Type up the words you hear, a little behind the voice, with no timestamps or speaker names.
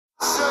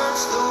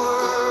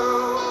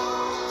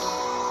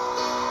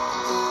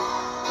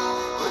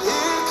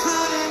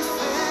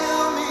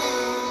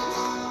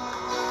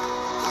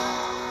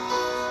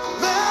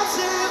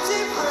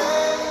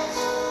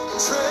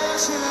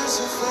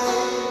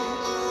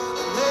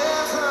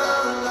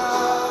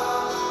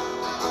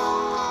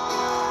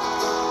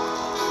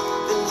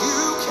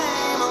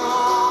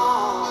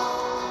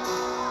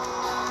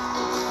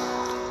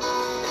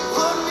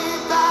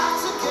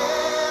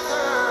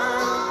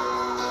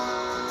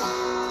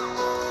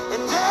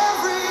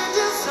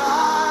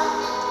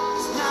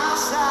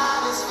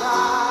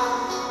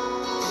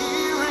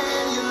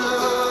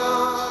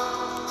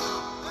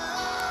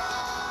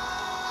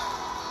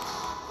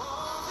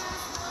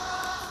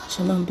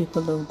Shalom,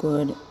 people of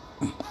God.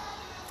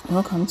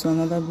 Welcome to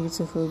another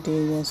beautiful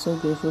day. We are so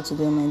grateful to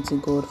the Almighty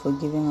God for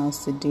giving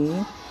us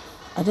today.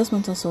 I just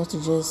want us all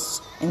to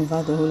just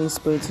invite the Holy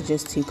Spirit to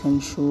just take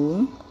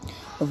control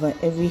over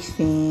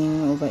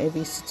everything, over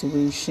every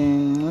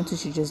situation. I want you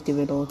to just give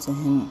it all to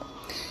Him.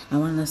 I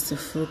want us to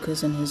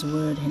focus on His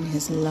word and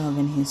His love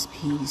and His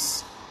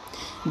peace.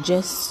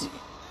 Just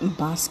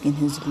bask in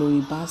His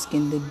glory, bask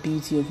in the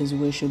beauty of His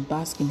worship,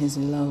 bask in His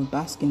love,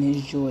 bask in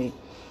His joy.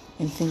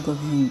 And think of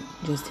Him,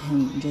 just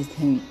Him, just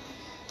Him.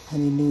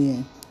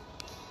 Hallelujah.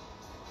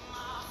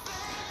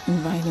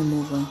 Invite Him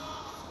over.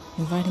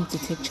 Invite Him to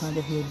take charge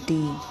of your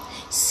day.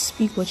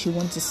 Speak what you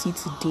want to see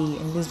today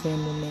in this very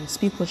moment.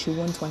 Speak what you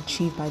want to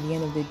achieve by the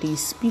end of the day.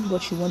 Speak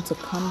what you want to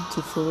come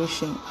to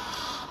fruition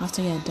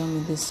after you are done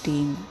with this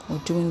day or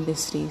during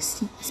this day.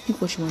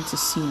 Speak what you want to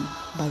see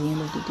by the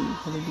end of the day.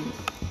 Hallelujah.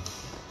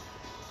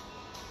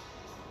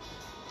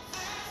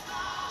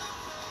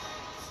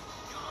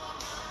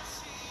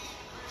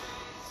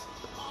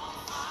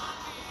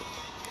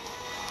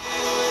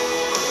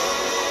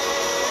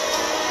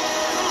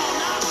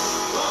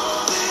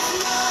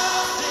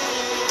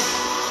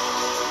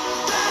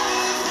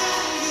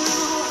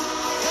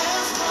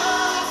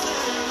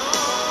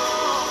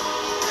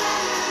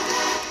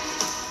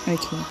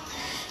 Okay,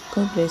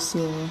 God bless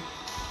you all.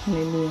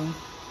 Hallelujah.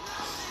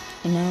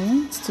 And I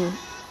want to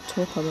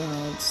talk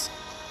about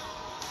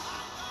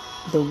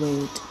the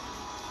word.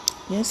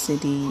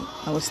 Yesterday,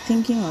 I was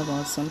thinking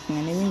about something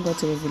and I even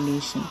got a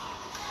revelation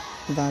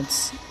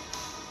that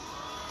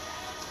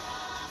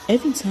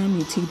every time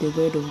you take the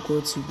word of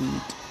God to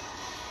read,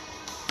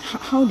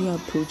 how do you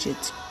approach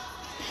it?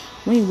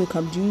 When you wake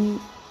up, do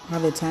you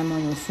have a time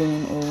on your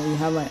phone, or you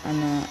have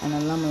an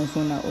alarm on your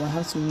phone that, I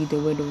have to read the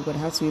word of God, I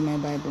have to read my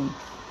Bible?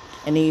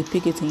 And then you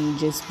pick it and you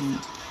just read.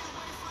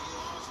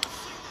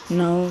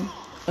 Now,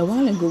 a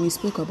while ago we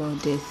spoke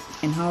about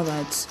death and how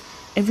that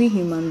every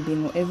human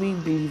being or every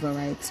believer,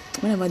 right,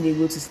 whenever they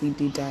go to sleep,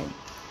 they die.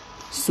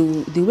 So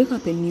they wake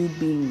up a new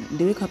being,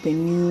 they wake up a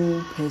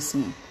new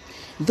person.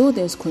 Though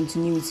there's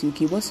continuity,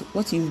 okay,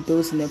 what you've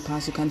built in the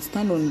past, you can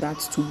stand on that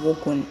to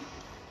work on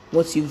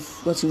what you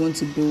want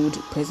to build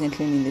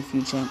presently and in the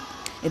future.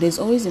 It is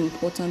always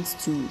important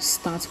to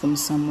start from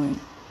somewhere.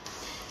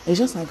 It's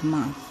just like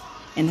math.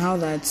 And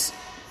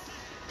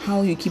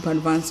how you keep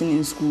advancing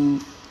in school,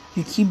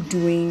 you keep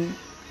doing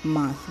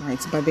math,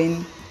 right? But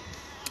then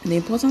the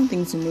important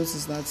thing to note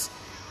is that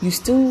you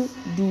still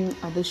do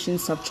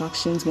additions,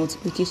 subtractions,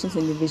 multiplications,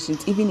 and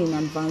divisions, even in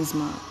advanced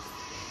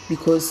math,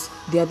 because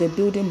they are the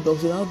building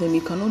blocks. Without them, you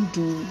cannot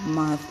do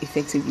math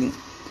effectively.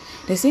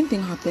 The same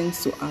thing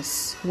happens to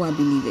us who are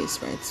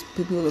believers, right?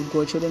 People of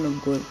God, children of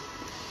God.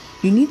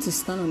 You need to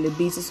stand on the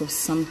basis of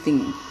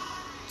something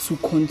to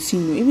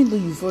continue. Even though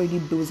you've already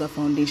built a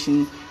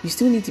foundation, you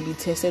still need to be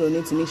tested on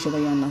it to make sure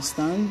that you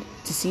understand,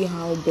 to see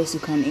how best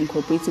you can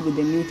incorporate it with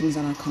the new things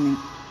that are coming.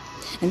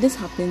 And this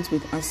happens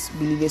with us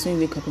believers. When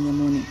you wake up in the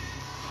morning,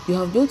 you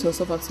have built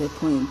yourself up to a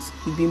point.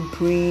 You've been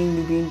praying,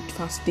 you've been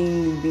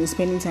fasting, you've been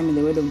spending time in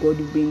the word of God,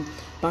 you've been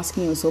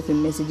basking yourself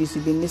in messages,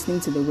 you've been listening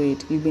to the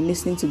word, you've been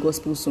listening to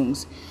gospel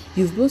songs.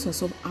 You've built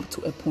yourself up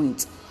to a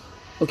point,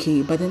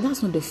 okay, but then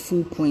that's not the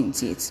full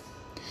point yet.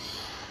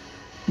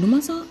 No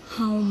matter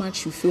how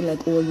much you feel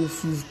like,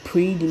 you've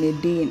prayed in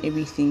a day and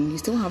everything, you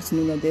still have to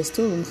know that there's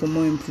still room for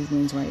more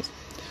improvement, right?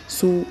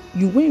 So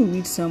you go and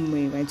read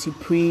somewhere, right? You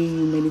pray,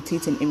 you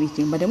meditate and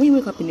everything, but then when you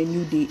wake up in a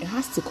new day, it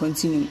has to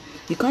continue.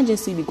 You can't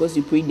just say because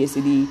you prayed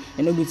yesterday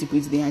and not going to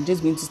pray today, I'm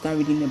just going to start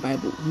reading the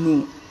Bible.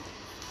 No.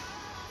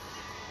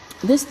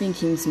 This thing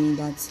came to me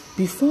that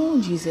before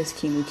Jesus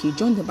came, okay,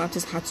 John the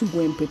Baptist had to go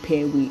and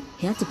prepare a way.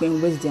 He had to go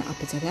and whet their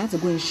appetite. He had to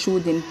go and show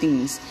them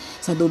things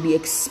so they'll be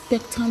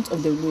expectant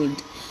of the word.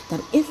 That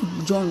if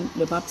John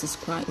the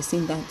Baptist Christ is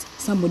saying that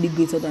somebody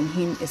greater than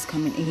him is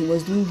coming and he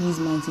was doing these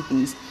mighty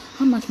things,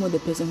 how much more the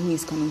person who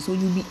is coming? So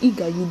you'll be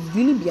eager, you'll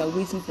really be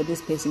awaiting for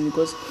this person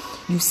because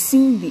you've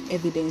seen the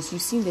evidence,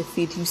 you've seen the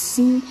faith, you've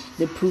seen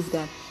the proof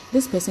that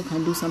this person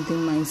can do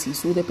something mighty.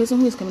 So the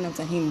person who is coming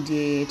after him,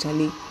 dear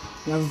Charlie,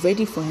 you are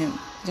ready for him.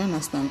 Do you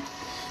understand?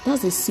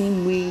 That's the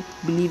same way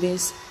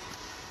believers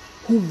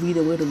who read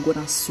the word of God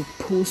are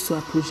supposed to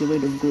approach the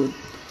word of God.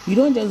 You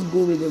don't just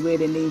go with the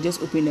word and then you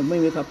just open the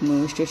Bible, wake up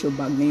and stretch your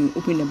back, then you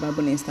open the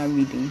Bible and start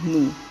reading.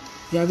 No.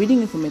 You are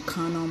reading it from a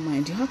carnal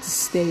mind. You have to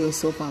stir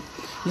yourself up.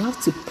 You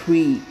have to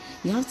pray.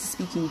 You have to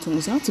speak in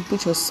tongues. You have to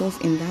put yourself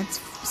in that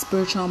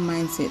spiritual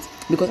mindset.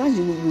 Because as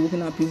you will be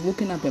woken up, you've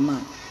woken up a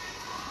man.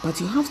 But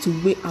you have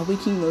to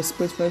awaken your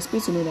spirit for your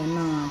spirit to know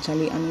that,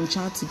 Charlie, I'm in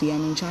charge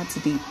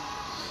today.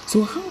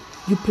 So how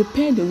you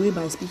prepare the way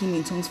by speaking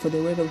in tongues for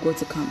the word of God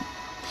to come.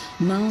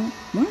 Now,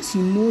 once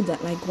you know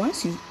that,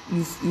 once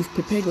you've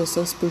prepared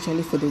yourself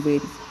spiritually for the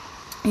word,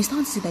 you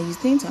start to see that you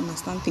tend to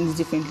understand things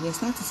differently. You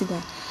start to see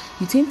that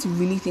you tend to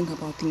really think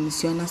about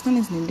things. You understand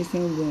it in a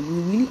different realm.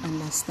 You really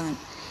understand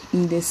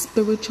in the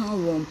spiritual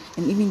realm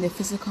and even the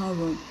physical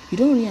realm. You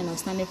don't really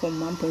understand it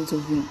from one point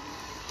of view.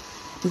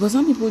 Because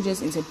some people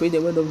just interpret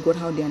the word of God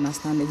how they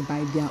understand it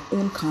by their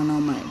own carnal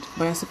mind.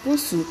 But you're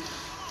supposed to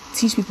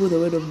teach people the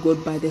word of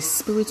God by the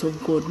Spirit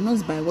of God,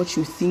 not by what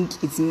you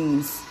think it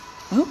means.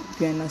 I hope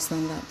you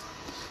understand that.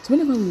 So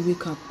whenever we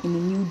wake up in a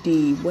new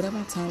day,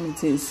 whatever time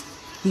it is,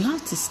 you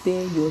have to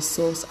stir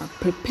yourselves up.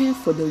 Prepare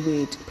for the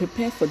word.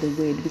 Prepare for the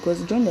word,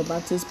 because John the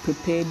Baptist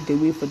prepared the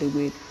way for the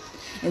word.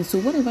 And so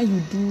whatever you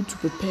do to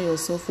prepare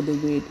yourself for the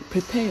word,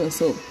 prepare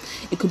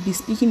yourself. It could be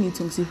speaking in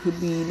tongues. It could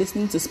be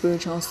listening to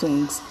spiritual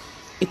songs.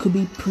 It could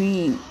be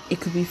praying. It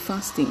could be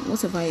fasting.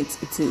 Whatever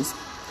it is.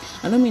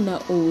 I don't mean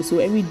that, so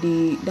every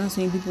day, that's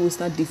when people will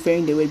start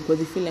deferring the word because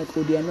they feel like,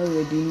 they are not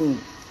ready. No.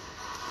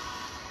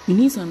 You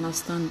need to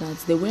understand that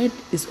the word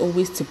is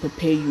always to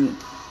prepare you,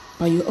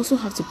 but you also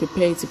have to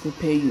prepare it to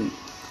prepare you.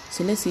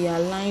 So let's say you're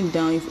lying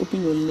down, you've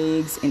opened your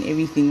legs and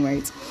everything,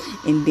 right?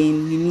 And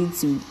then you need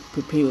to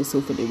prepare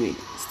yourself for the word.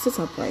 Sit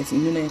upright. You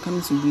know that you're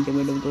coming to read the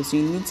word of God, so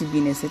you need to be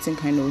in a certain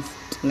kind of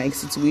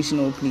situation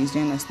or place. Do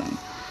you understand?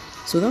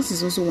 So that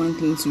is also one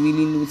thing to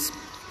really note.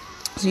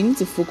 So you need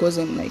to focus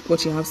on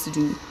what you have to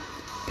do.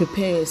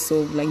 Prepare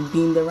yourself, be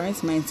in the right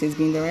mindset,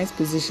 be in the right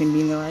position,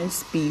 be in the right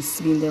space,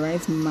 be in the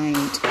right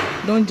mind.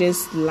 Don't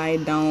just lie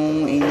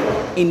down and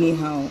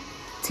anyhow.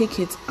 Take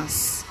it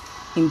as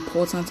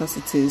important as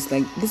it is.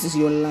 This is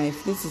your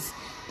life. This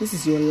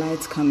is your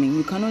light coming.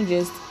 You cannot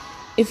just,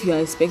 if you are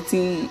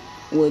expecting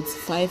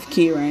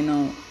 5K right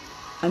now,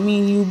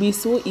 you'll be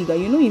so eager.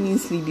 You even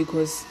sleep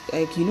because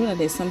you know that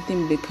there's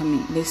something big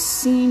coming. The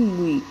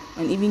same way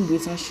and even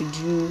greater should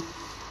you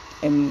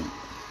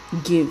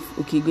give.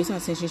 Greater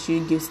attention should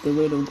you give to the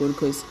word of God,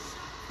 because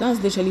that's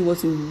literally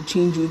what will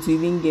change you to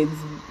even get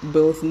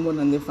wealth more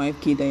than the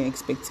 5K that you're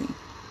expecting.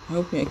 I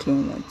hope you're clear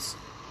on that.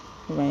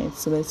 Alright,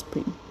 so let's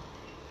pray.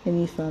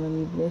 Heavenly Father,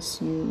 we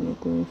bless you, we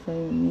glorify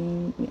your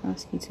name. We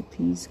ask you to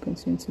please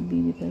continue to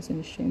be with us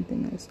and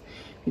strengthen us.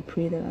 We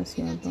pray that as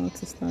you are about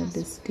to start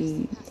this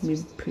day,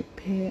 we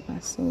prepare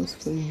ourselves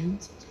for you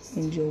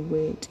and your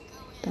word,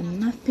 that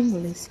nothing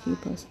will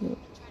escape us, Lord,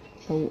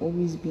 but will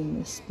always be in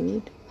your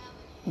spirit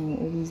and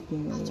will always be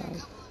in your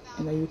life,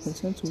 and that you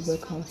continue to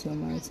work out your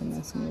minds and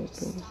us in your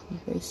prayer.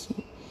 We bless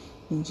you.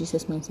 In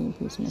Jesus' mighty name,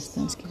 we pray with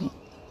thanksgiving.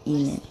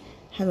 Amen.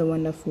 Have a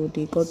wonderful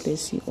day. God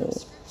bless you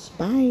all.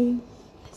 Bye.